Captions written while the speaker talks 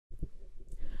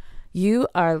You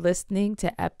are listening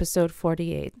to episode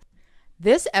 48.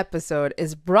 This episode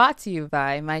is brought to you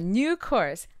by my new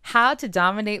course, How to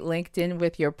Dominate LinkedIn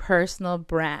with Your Personal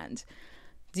Brand.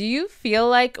 Do you feel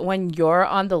like when you're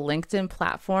on the LinkedIn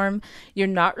platform, you're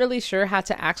not really sure how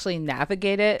to actually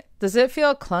navigate it? Does it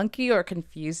feel clunky or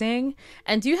confusing?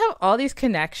 And do you have all these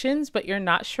connections, but you're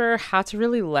not sure how to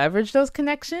really leverage those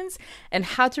connections and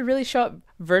how to really show up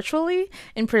virtually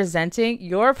in presenting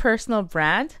your personal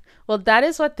brand? Well, that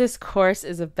is what this course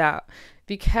is about.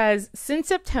 Because since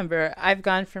September, I've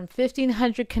gone from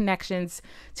 1,500 connections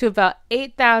to about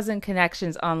 8,000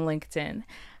 connections on LinkedIn.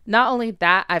 Not only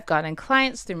that, I've gotten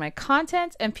clients through my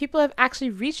content, and people have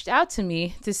actually reached out to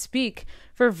me to speak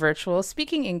for virtual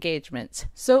speaking engagements.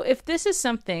 So if this is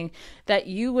something that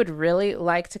you would really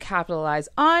like to capitalize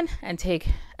on and take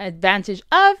advantage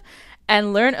of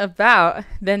and learn about,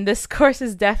 then this course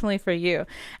is definitely for you.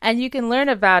 And you can learn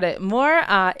about it more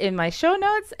in my show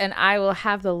notes, and I will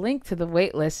have the link to the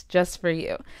waitlist just for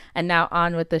you. And now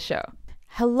on with the show.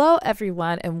 Hello,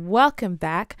 everyone, and welcome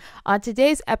back. On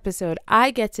today's episode,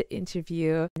 I get to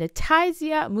interview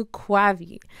Nataizya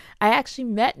Mukwavi. I actually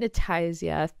met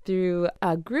Nataizya through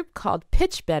a group called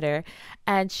Pitch Better,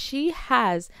 and she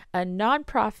has a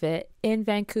nonprofit in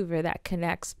Vancouver that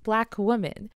connects Black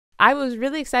women. I was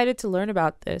really excited to learn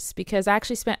about this because I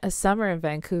actually spent a summer in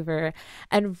Vancouver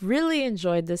and really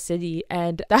enjoyed the city.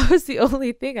 And that was the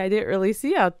only thing I didn't really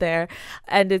see out there.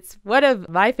 And it's one of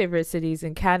my favorite cities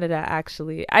in Canada,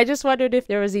 actually. I just wondered if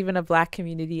there was even a Black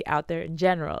community out there in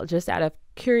general, just out of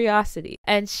curiosity.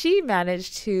 And she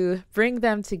managed to bring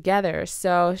them together.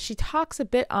 So she talks a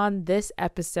bit on this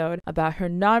episode about her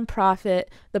nonprofit,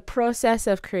 the process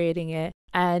of creating it,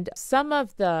 and some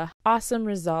of the awesome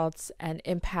results and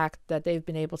impact that they've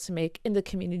been able to make in the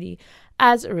community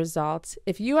as a result.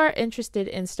 If you are interested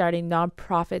in starting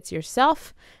nonprofits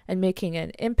yourself and making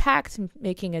an impact,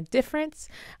 making a difference,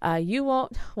 you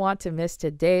won't want to miss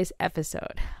today's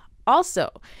episode. Also,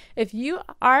 if you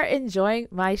are enjoying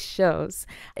my shows,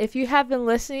 if you have been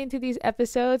listening to these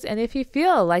episodes, and if you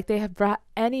feel like they have brought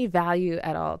any value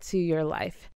at all to your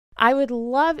life, I would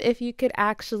love if you could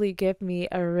actually give me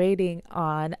a rating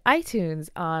on iTunes,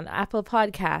 on Apple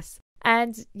Podcasts,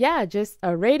 and just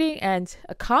a rating and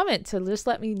a comment to just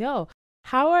let me know.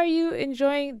 How are you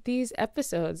enjoying these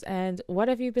episodes, and what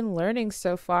have you been learning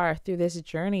so far through this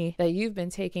journey that you've been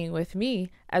taking with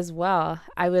me as well?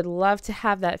 I would love to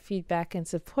have that feedback and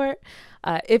support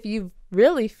if you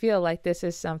really feel like this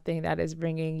is something that is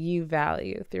bringing you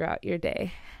value throughout your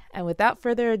day. And without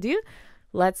further ado,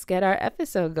 let's get our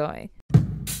episode going. You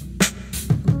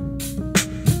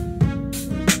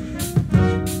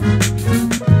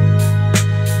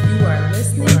are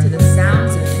listening to the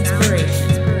sounds of inspiration.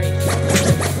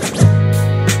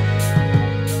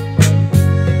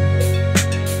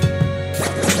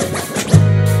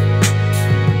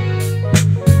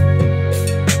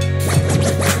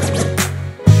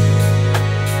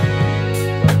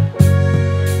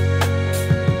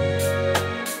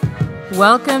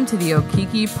 Welcome to the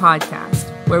Okiki podcast,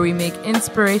 where we make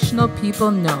inspirational people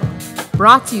known.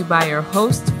 Brought to you by your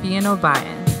host, Fiyin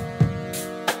Obayan.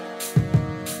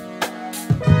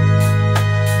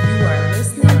 You are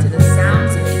listening to the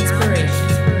sounds of inspiration.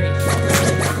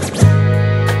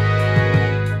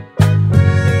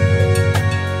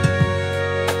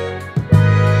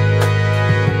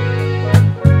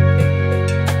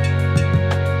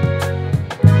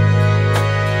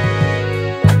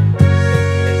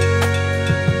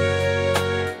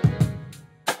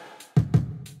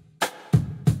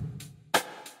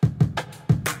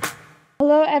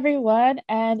 Hello, everyone,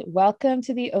 and welcome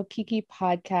to the Okiki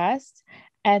podcast.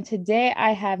 And today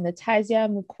I have Nataizya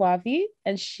Mukwavi,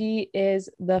 and she is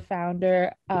the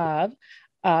founder of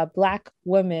Black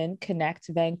Women Connect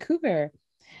Vancouver.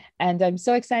 And I'm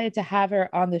so excited to have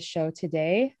her on the show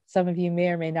today. Some of you may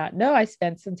or may not know I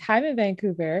spent some time in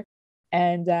Vancouver,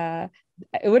 and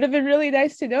it would have been really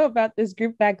nice to know about this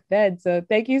group back then. So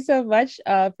thank you so much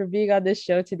for being on this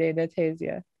show today,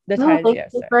 Nataizya. Thank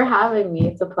you for having me.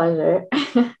 It's a pleasure.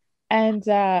 And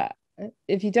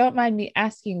if you don't mind me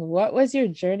asking, what was your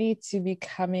journey to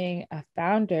becoming a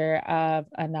founder of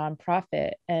a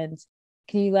nonprofit? And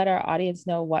can you let our audience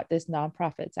know what this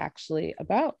nonprofit's actually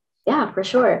about? Yeah, for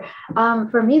sure.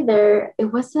 For me,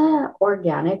 it was an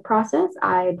organic process.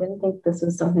 I didn't think this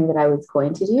was something that I was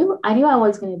going to do. I knew I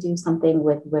was going to do something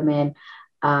with women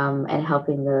and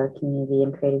helping the community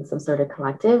and creating some sort of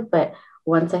collective. But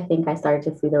once I think I started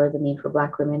to see there was a need for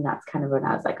Black women, that's kind of when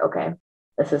I was like, okay,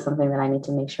 this is something that I need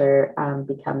to make sure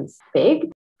becomes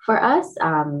big for us.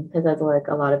 Because as like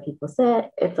a lot of people say,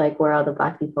 it's like, where are the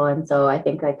Black people? And so I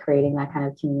think like creating that kind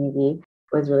of community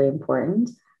was really important.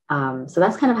 So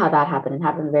that's kind of how that happened. It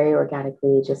happened very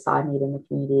organically, just saw a need in the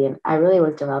community. And I really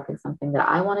was developing something that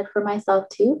I wanted for myself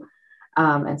too.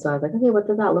 And so I was like, okay, what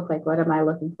does that look like? What am I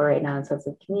looking for right now in sense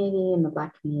of community and the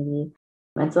Black community?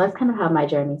 And so that's kind of how my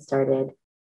journey started.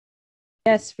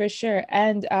 Yes, for sure.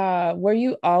 And were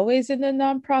you always in the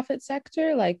nonprofit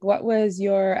sector? Like, what was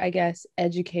your, I guess,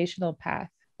 educational path?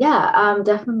 Yeah,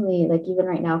 definitely. Like even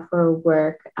right now for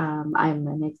work, I'm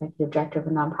an executive director of a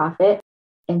nonprofit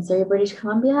in Surrey, British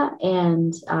Columbia.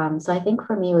 And so I think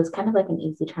for me, it was kind of like an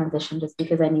easy transition just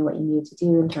because I knew what you needed to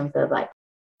do in terms of like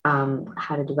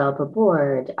how to develop a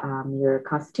board, your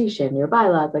constitution, your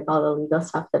bylaws, like all the legal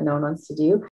stuff that no one wants to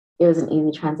do. It was an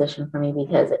easy transition for me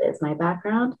because it is my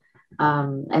background.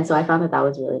 And so I found that that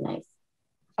was really nice.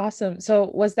 Awesome. So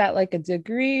was that like a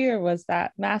degree or was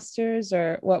that master's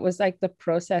or what was like the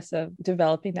process of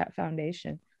developing that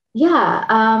foundation? Yeah,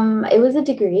 it was a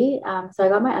degree. So I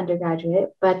got my undergraduate,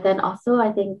 but then also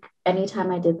I think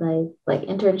anytime I did like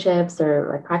internships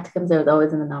or like practicums, I was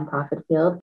always in the nonprofit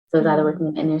field. So I was either working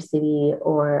in inner city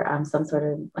or some sort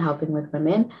of helping with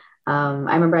women.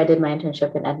 I remember I did my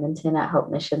internship in Edmonton at Hope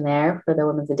Mission there for the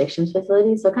women's addictions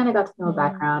facility. So I kind of got to know a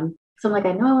background. So I'm like,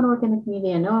 I know I want to work in the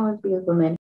community. I know I want to be with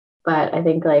women. But I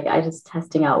think like I just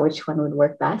testing out which one would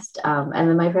work best. And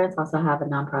then my parents also have a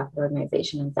nonprofit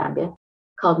organization in Zambia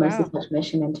called Mercy Wow. Touch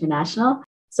Mission International.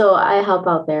 So I help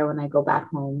out there when I go back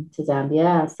home to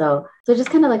Zambia. So just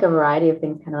kind of like a variety of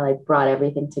things kind of like brought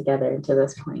everything together into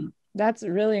this point. That's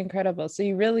really incredible. So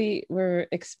you really were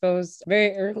exposed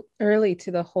very early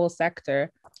to the whole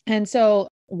sector. And so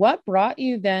what brought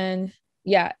you then?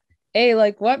 Yeah.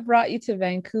 Like what brought you to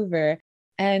Vancouver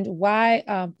and why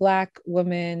Black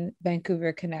Women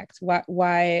Vancouver Connect?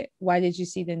 Why did you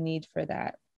see the need for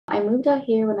that? I moved out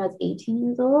here when I was 18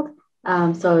 years old.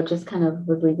 So just kind of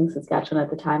was leaving Saskatchewan at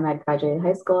the time. I graduated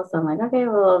high school. So I'm like, okay,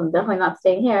 well, I'm definitely not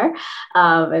staying here.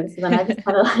 And so then I just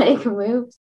kind of like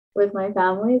moved with my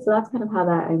family. So that's kind of how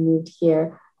that I moved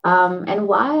here. And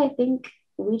why I think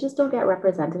we just don't get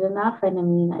represented enough. And I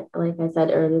mean, like I said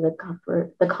earlier,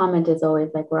 the comment is always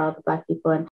like, we're all the Black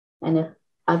people. And if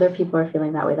other people are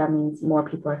feeling that way, that means more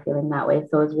people are feeling that way.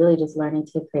 So it's really just learning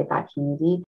to create that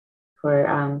community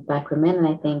for Black women. And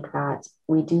I think that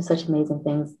we do such amazing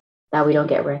things that we don't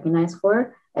get recognized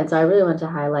for. And so I really want to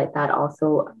highlight that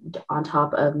also on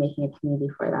top of making a community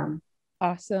for them.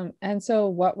 Awesome. And so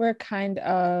what were kind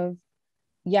of,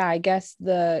 yeah, I guess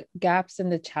the gaps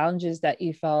and the challenges that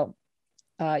you felt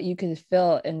you could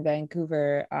fill in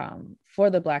Vancouver for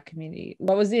the Black community?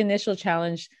 What was the initial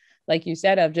challenge, like you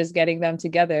said, of just getting them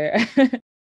together?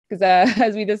 Because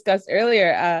as we discussed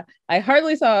earlier, I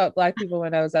hardly saw Black people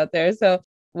when I was out there. So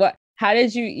how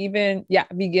did you even,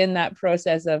 begin that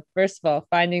process of, first of all,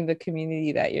 finding the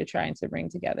community that you're trying to bring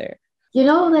together? You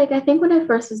know, like I think when I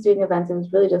first was doing events, it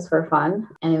was really just for fun.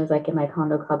 And it was like in my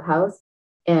condo clubhouse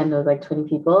and it was like 20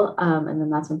 people. And then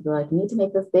that's when people were like, you need to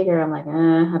make this bigger. I'm like,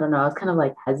 I don't know. I was kind of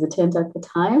like hesitant at the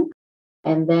time.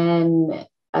 And then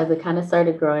as it kind of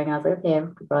started growing, I was like, okay,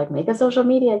 people were like, make a social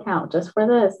media account just for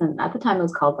this. And at the time it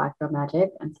was called Black Girl Magic.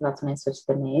 And so that's when I switched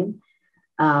the name.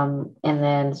 And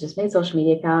then just made a social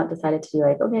media account, decided to do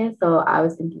like, okay, so I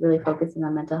was thinking really focusing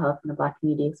on mental health in the Black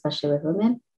community, especially with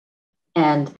women.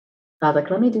 And so I was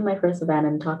like, let me do my first event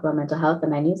and talk about mental health.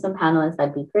 And I knew some panelists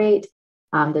that'd be great.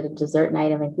 Did a dessert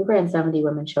night in Vancouver and 70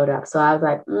 women showed up. So I was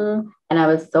like, and I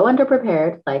was so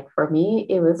underprepared. Like for me,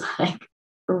 it was like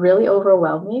really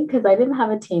overwhelming because I didn't have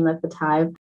a team at the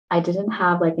time. I didn't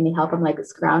have like any help. I'm like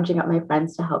scrounging up my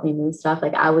friends to help me move stuff.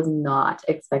 Like I was not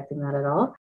expecting that at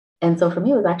all. And so for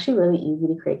me, it was actually really easy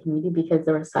to create community because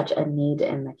there was such a need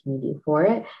in the community for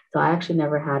it. So I actually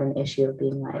never had an issue of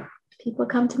being like, people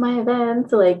come to my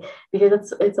events, like,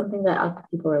 because it's something that other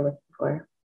people are looking for.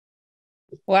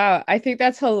 Wow, I think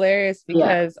that's hilarious Yeah.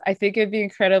 because I think it'd be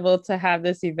incredible to have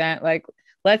this event. Like,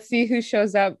 let's see who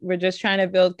shows up. We're just trying to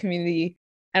build community.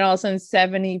 And all of a sudden,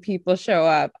 70 people show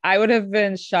up. I would have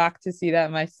been shocked to see that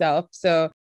myself.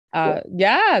 So,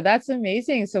 that's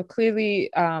amazing. So clearly,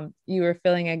 you were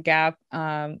filling a gap.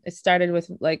 It started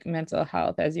with like mental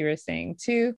health, as you were saying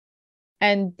too.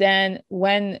 And then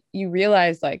when you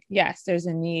realize, like, yes, there's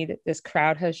a need, this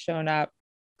crowd has shown up.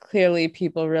 Clearly,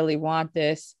 people really want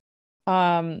this.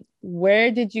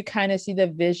 Where did you kind of see the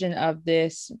vision of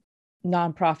this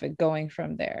nonprofit going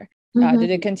from there? Did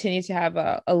it continue to have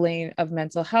a lane of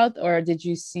mental health, or did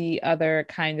you see other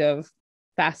kind of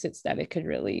facets that it could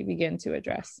really begin to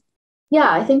address? Yeah,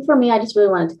 I think for me, I just really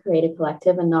wanted to create a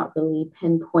collective and not really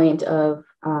pinpoint of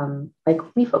like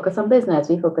we focus on business,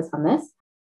 we focus on this.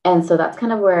 And so that's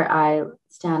kind of where I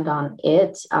stand on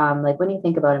it. Like when you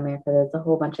think about America, there's a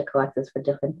whole bunch of collectives for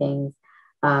different things.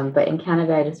 But in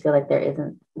Canada, I just feel like there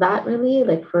isn't that really.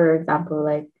 Like, for example,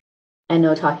 like I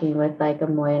know talking with like a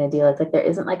Moy and Adila, it's like there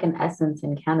isn't like an essence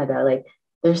in Canada. Like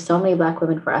there's so many Black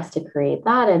women for us to create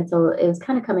that. And so it was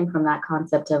kind of coming from that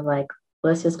concept of like,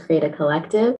 let's just create a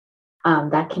collective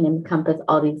that can encompass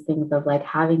all these things of like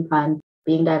having fun,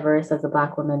 being diverse as a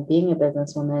Black woman, being a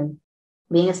businesswoman,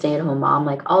 being a stay-at-home mom,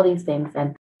 like all these things,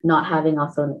 and not having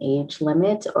also an age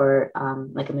limit or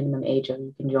like a minimum age of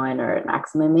you can join or a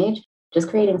maximum age, just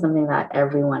creating something that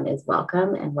everyone is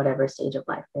welcome in whatever stage of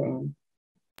life they're in.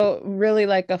 So really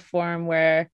like a forum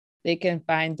where they can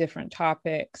find different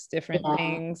topics, different Yeah.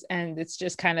 things, and it's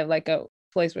just kind of like a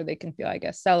place where they can feel, I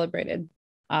guess, celebrated.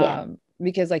 Yeah.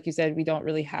 Because like you said, we don't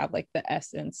really have like the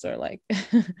essence or like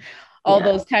all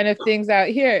those kind of things out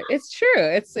here. It's true.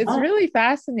 It's really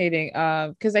fascinating.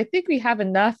 Because I think we have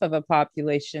enough of a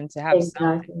population to have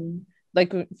something.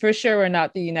 Like for sure we're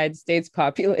not the United States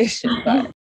population,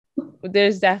 but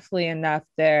there's definitely enough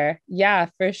there. Yeah,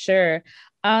 for sure.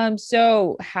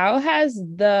 So how has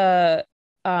the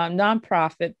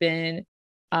nonprofit been?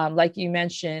 Like you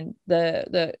mentioned,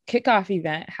 the kickoff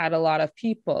event had a lot of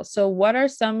people. So what are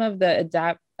some of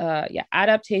the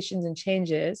adaptations and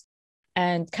changes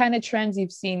and kind of trends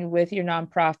you've seen with your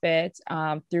nonprofit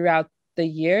throughout the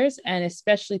years and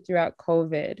especially throughout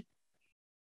COVID?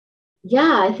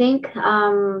 Yeah, I think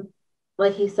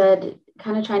like you said,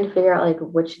 kind of trying to figure out like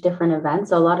which different events.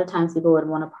 So a lot of times people would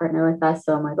want to partner with us.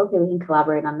 So I'm like, okay, we can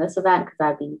collaborate on this event because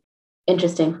that'd be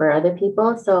interesting for other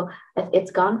people. So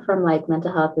it's gone from like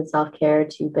mental health and self-care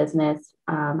to business,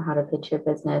 how to pitch your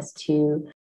business, to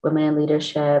women in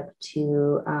leadership,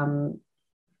 to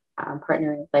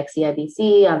partnering with like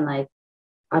CIBC on like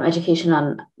education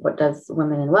on what does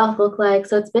women in wealth look like.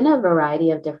 So it's been a variety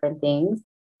of different things.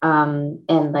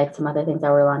 And like some other things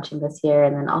that we're launching this year.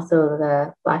 And then also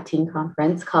the Black Teen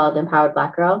Conference called Empowered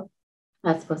Black Girl.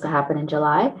 That's supposed to happen in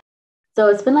July. So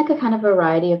it's been like a kind of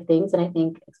variety of things. And I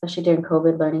think, especially during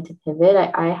COVID, learning to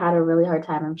pivot, I had a really hard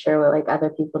time, I'm sure, what like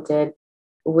other people did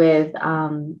with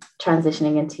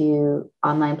transitioning into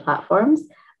online platforms.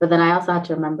 But then I also had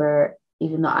to remember,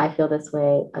 even though I feel this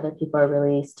way, other people are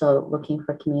really still looking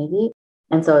for community.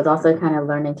 And so it's also kind of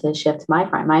learning to shift my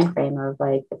mind frame of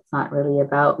like, it's not really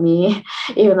about me,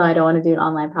 even though I don't want to do an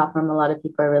online platform. A lot of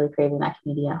people are really craving that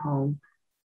community at home.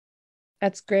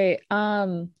 That's great.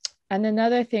 And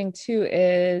another thing too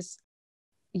is,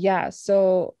 yeah,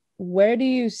 so where do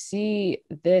you see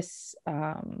this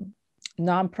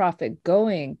nonprofit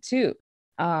going to?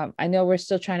 I know we're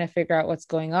still trying to figure out what's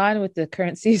going on with the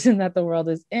current season that the world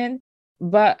is in,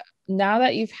 but now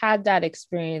that you've had that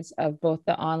experience of both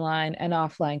the online and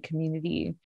offline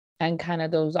community and kind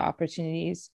of those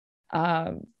opportunities,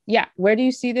 yeah, where do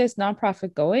you see this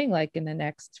nonprofit going like in the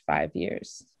next 5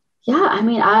 years? Yeah, I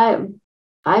mean,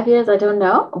 5 years, I don't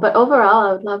know, but overall,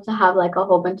 I would love to have like a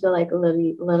whole bunch of like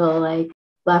little like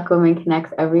Black Women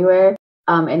Connects everywhere,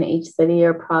 in each city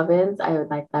or province. I would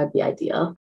like that would be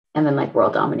ideal, and then like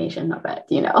world domination of it,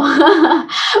 you know.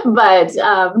 But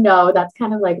no, that's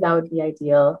kind of like that would be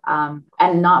ideal,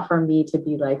 and not for me to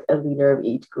be like a leader of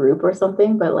each group or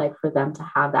something, but like for them to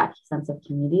have that sense of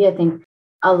community. I think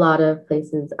a lot of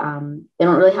places they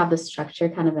don't really have the structure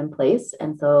kind of in place,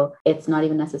 and so it's not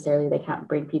even necessarily they can't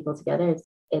bring people together.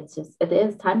 It's just it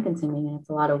is time consuming and it's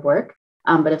a lot of work.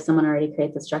 But if someone already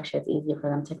creates a structure, it's easier for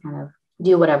them to kind of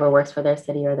do whatever works for their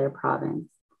city or their province.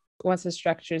 Once the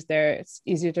structure's there, it's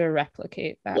easier to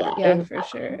replicate that. Yeah, Yeah, for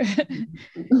sure. exactly.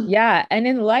 Yeah. And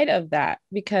in light of that,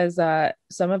 because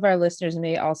some of our listeners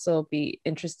may also be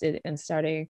interested in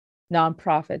starting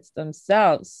nonprofits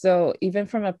themselves. So even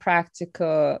from a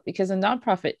practical, because a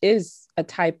nonprofit is a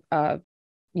type of,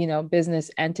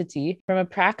 business entity, from a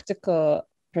practical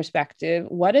perspective,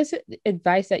 what is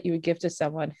advice that you would give to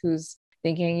someone who's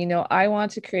thinking, I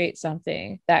want to create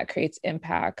something that creates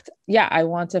impact. Yeah, I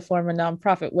want to form a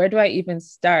nonprofit. Where do I even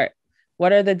start?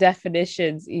 What are the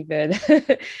definitions, even?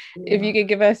 If you could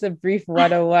give us a brief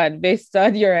 101 based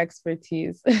on your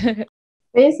expertise.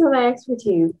 Based on my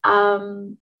expertise,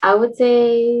 I would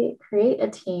say create a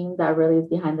team that really is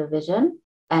behind the vision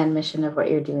and mission of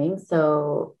what you're doing.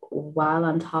 So while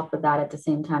on top of that, at the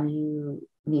same time, you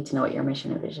need to know what your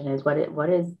mission and vision is. What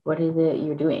is it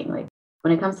you're doing? Like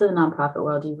when it comes to the nonprofit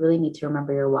world, you really need to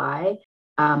remember your why.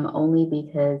 Only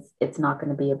because it's not going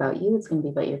to be about you, it's going to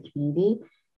be about your community.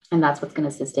 And that's what's going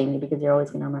to sustain you because you're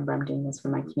always going to remember I'm doing this for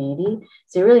my community.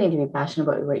 So you really need to be passionate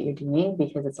about what you're doing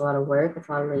because it's a lot of work, it's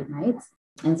a lot of late nights.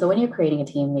 And so when you're creating a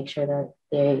team, make sure that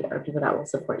they are people that will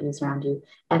support you, surround you,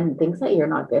 and things that you're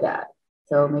not good at.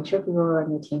 So make sure people are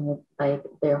on your team with like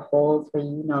their holes where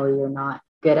you're not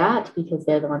good at because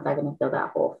they're the ones that are going to fill that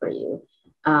hole for you.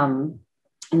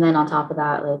 And then on top of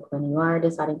that, like when you are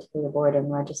deciding to create a board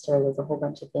and register, there's a whole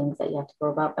bunch of things that you have to go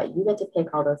about, but you get to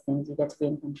pick all those things. You get to be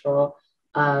in control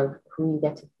of who you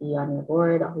get to be on your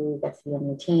board, or who you get to be on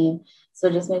your team. So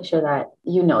just make sure that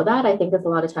you know that. I think there's a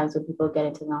lot of times when people get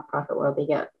into the nonprofit world, they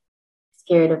get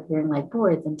scared of hearing like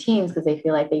boards and teams because they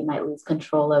feel like they might lose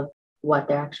control of what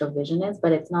their actual vision is.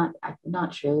 But it's not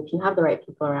true. If you have the right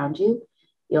people around you,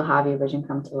 you'll have your vision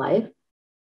come to life.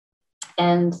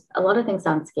 And a lot of things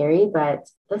sound scary, but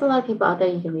there's a lot of people out there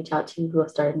you can reach out to who have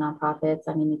started nonprofits.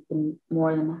 I mean, you can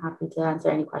more than happy to answer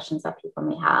any questions that people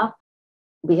may have,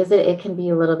 because it can be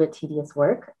a little bit tedious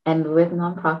work. And with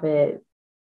nonprofit,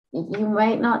 you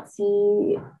might not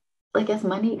see, I guess,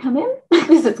 money come in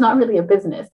because it's not really a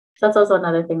business. So that's also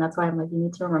another thing. That's why I'm like, you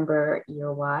need to remember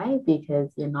your why,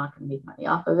 because you're not going to make money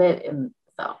off of it. And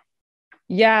so.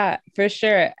 Yeah, for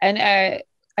sure. And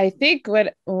I think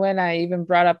when I even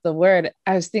brought up the word,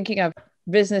 I was thinking of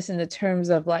business in the terms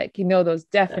of like, those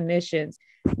definitions,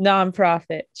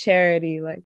 nonprofit, charity,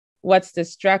 like what's the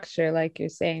structure, like you're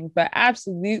saying. But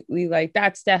absolutely, like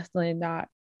that's definitely not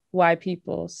why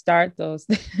people start those.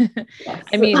 Yes.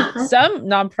 I mean, some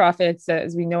nonprofits,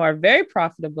 as we know, are very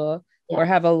profitable or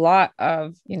have a lot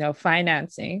of,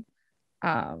 financing.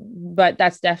 But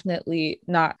that's definitely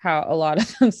not how a lot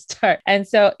of them start. And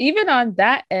so even on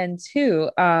that end too,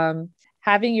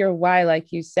 having your why,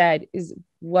 like you said, is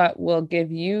what will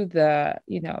give you the,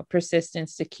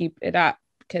 persistence to keep it up.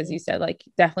 Because you said like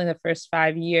definitely the first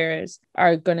 5 years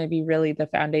are going to be really the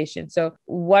foundation. So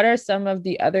what are some of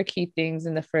the other key things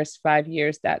in the first 5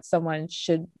 years that someone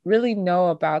should really know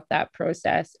about that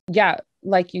process? Yeah,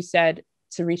 like you said,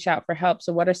 to reach out for help.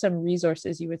 So what are some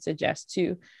resources you would suggest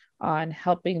too on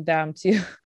helping them to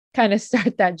kind of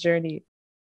start that journey?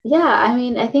 Yeah, I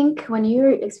mean, I think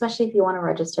especially if you want to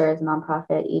register as a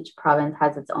nonprofit, each province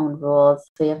has its own rules.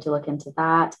 So you have to look into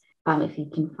that. If you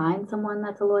can find someone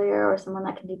that's a lawyer or someone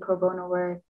that can do pro bono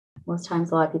work, most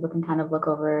times a lot of people can kind of look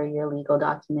over your legal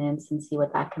documents and see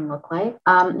what that can look like.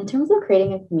 In terms of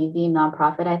creating a community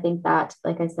nonprofit, I think that,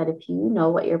 like I said, if you know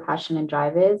what your passion and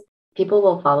drive is, people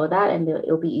will follow that, and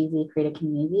it'll be easy to create a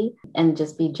community and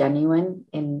just be genuine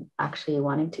in actually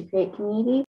wanting to create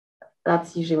community.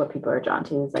 That's usually what people are drawn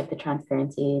to, is like the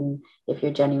transparency, and if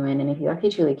you're genuine and if you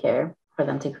actually truly care for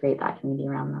them to create that community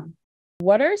around them.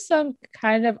 What are some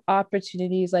kind of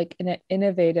opportunities, like in an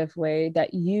innovative way,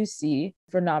 that you see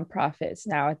for nonprofits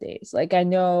nowadays? Like I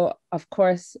know, of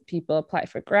course, people apply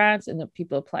for grants and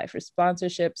people apply for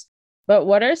sponsorships, but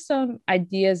what are some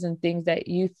ideas and things that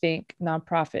you think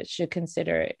nonprofits should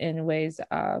consider in ways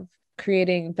of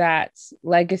creating that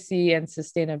legacy and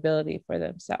sustainability for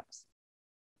themselves?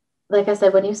 Like I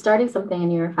said, when you're starting something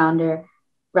and you're a founder,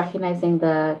 recognizing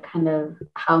the kind of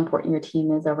how important your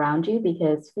team is around you,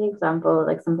 because for example,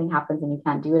 like something happens and you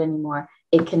can't do it anymore,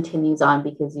 it continues on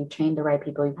because you've trained the right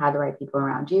people, you've had the right people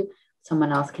around you.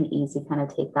 Someone else can easily kind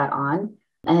of take that on.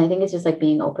 And I think it's just like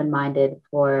being open-minded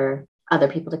for other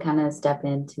people to kind of step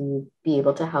in to be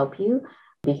able to help you,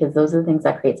 because those are the things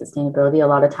that create sustainability. A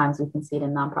lot of times we can see it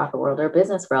in nonprofit world or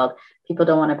business world. People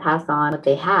don't want to pass on what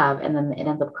they have, and then it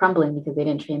ends up crumbling because they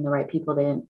didn't train the right people. They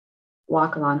didn't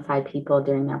walk alongside people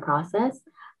during their process.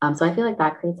 So I feel like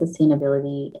that creates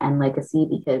sustainability and legacy,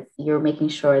 because you're making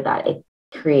sure that it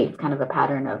creates kind of a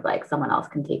pattern of like someone else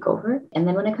can take over. And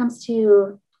then when it comes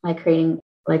to like creating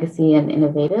legacy and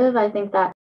innovative, I think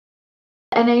that,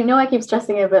 and I know I keep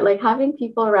stressing it, but like having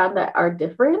people around that are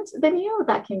different than you,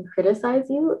 that can criticize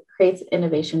you, creates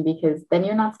innovation, because then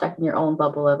you're not stuck in your own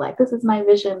bubble of like, this is my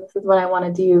vision, this is what I want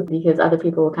to do, because other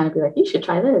people will kind of be like, you should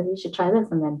try this, you should try this.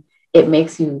 And then it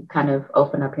makes you kind of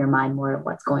open up your mind more of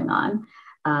what's going on.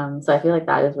 So I feel like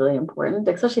that is really important,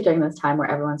 especially during this time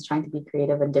where everyone's trying to be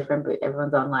creative and different, but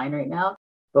everyone's online right now,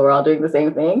 but we're all doing the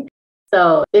same thing.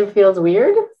 So it feels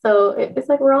weird. So it's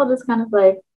like we're all just kind of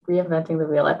like reinventing the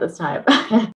wheel at this time.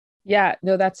 Yeah,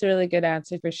 no, that's a really good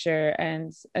answer for sure.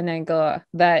 And an angle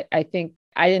that I think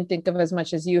I didn't think of as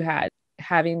much as you had.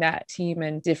 Having that team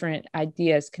and different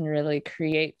ideas can really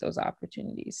create those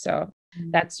opportunities. So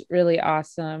that's really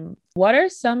awesome. What are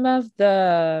some of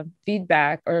the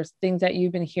feedback or things that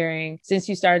you've been hearing since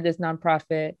you started this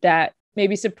nonprofit that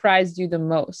maybe surprised you the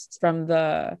most from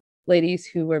the ladies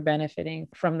who were benefiting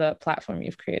from the platform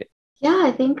you've created? Yeah,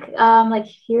 I think like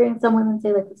hearing some women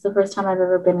say like it's the first time I've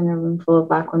ever been in a room full of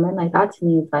Black women, like that to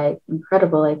me is like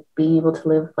incredible. Like being able to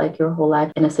live like your whole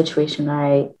life in a situation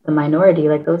where the minority,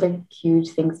 like those are huge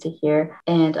things to hear.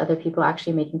 And other people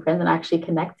actually making friends and actually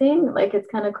connecting. Like it's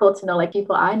kind of cool to know like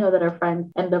people I know that are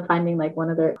friends end up finding like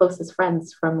one of their closest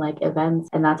friends from like events,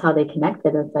 and that's how they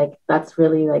connected. It's like that's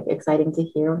really like exciting to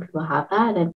hear when people have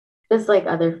that. And just like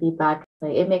other feedback,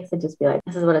 like it makes it just be like,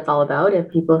 this is what it's all about. If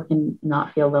people can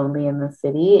not feel lonely in the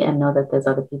city and know that there's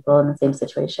other people in the same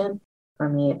situation, for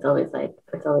me, it's always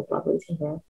lovely to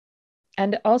hear.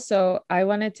 And also, I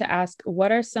wanted to ask,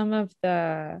 what are some of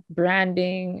the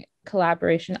branding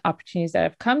collaboration opportunities that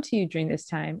have come to you during this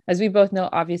time? As we both know,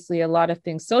 obviously, a lot of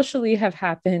things socially have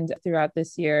happened throughout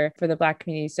this year for the Black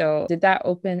community. So, did that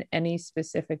open any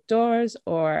specific doors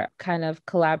or kind of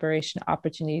collaboration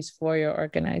opportunities for your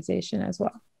organization as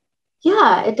well?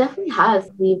 Yeah, it definitely has.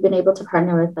 We've been able to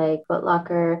partner with like Foot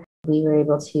Locker. We were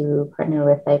able to partner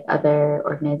with like other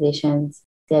organizations,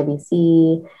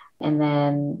 CIBC, and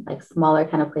then like smaller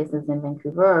kind of places in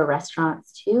Vancouver or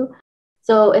restaurants too.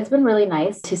 So it's been really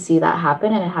nice to see that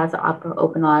happen, and it has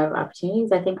opened a lot of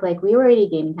opportunities. I think like we were already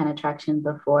gaining kind of traction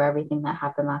before everything that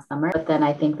happened last summer, but then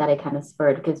I think that it kind of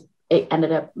spurred because it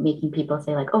ended up making people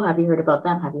say like, "Oh, have you heard about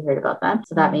them? Have you heard about them?"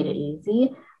 So that made it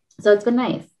easy. So it's been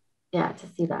nice, yeah, to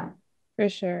see that. For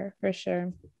sure, for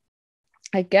sure.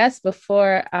 I guess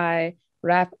before I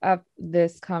wrap up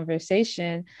this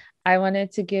conversation, I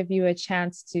wanted to give you a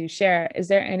chance to share. Is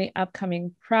there any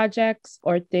upcoming projects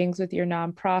or things with your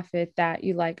nonprofit that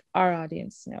you like our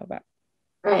audience to know about?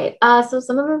 Right. So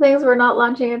some of the things we're not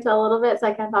launching until a little bit, so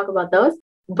I can't talk about those.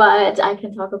 But I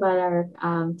can talk about our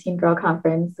Teen Girl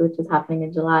Conference, which is happening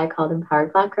in July, called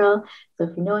Empowered Black Girl. So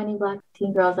if you know any Black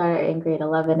teen girls that are in grade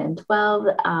 11 and 12,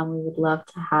 we would love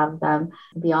to have them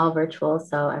be all virtual.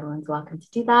 So everyone's welcome to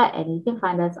do that. And you can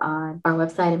find us on our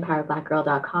website,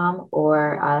 empoweredblackgirl.com,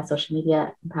 or social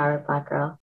media, Empowered Black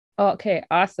Girl. Okay,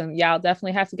 awesome. Yeah, I'll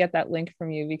definitely have to get that link from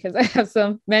you because I have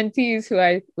some mentees who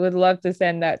I would love to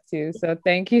send that to. So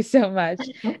thank you so much.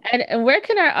 And where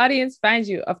can our audience find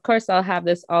you? Of course, I'll have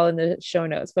this all in the show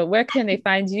notes, but where can they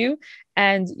find you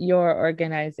and your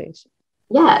organization?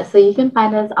 Yeah, so you can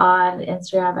find us on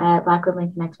Instagram at Black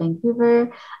Women Connect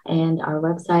Vancouver and our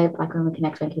website,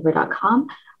 blackwomenconnectvancouver.com.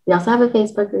 We also have a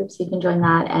Facebook group, so you can join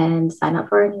that and sign up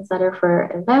for our newsletter for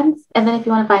events. And then if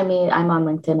you want to find me, I'm on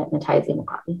LinkedIn at Nataizya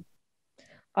Mukwavi.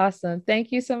 Awesome.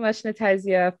 Thank you so much,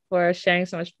 Nataizya, for sharing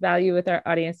so much value with our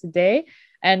audience today.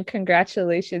 And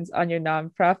congratulations on your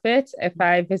nonprofit. If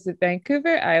I visit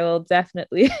Vancouver, I will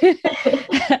definitely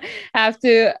have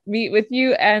to meet with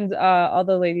you and all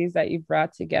the ladies that you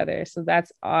brought together. So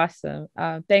that's awesome.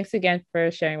 Thanks again for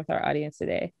sharing with our audience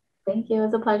today. Thank you. It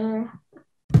was a pleasure.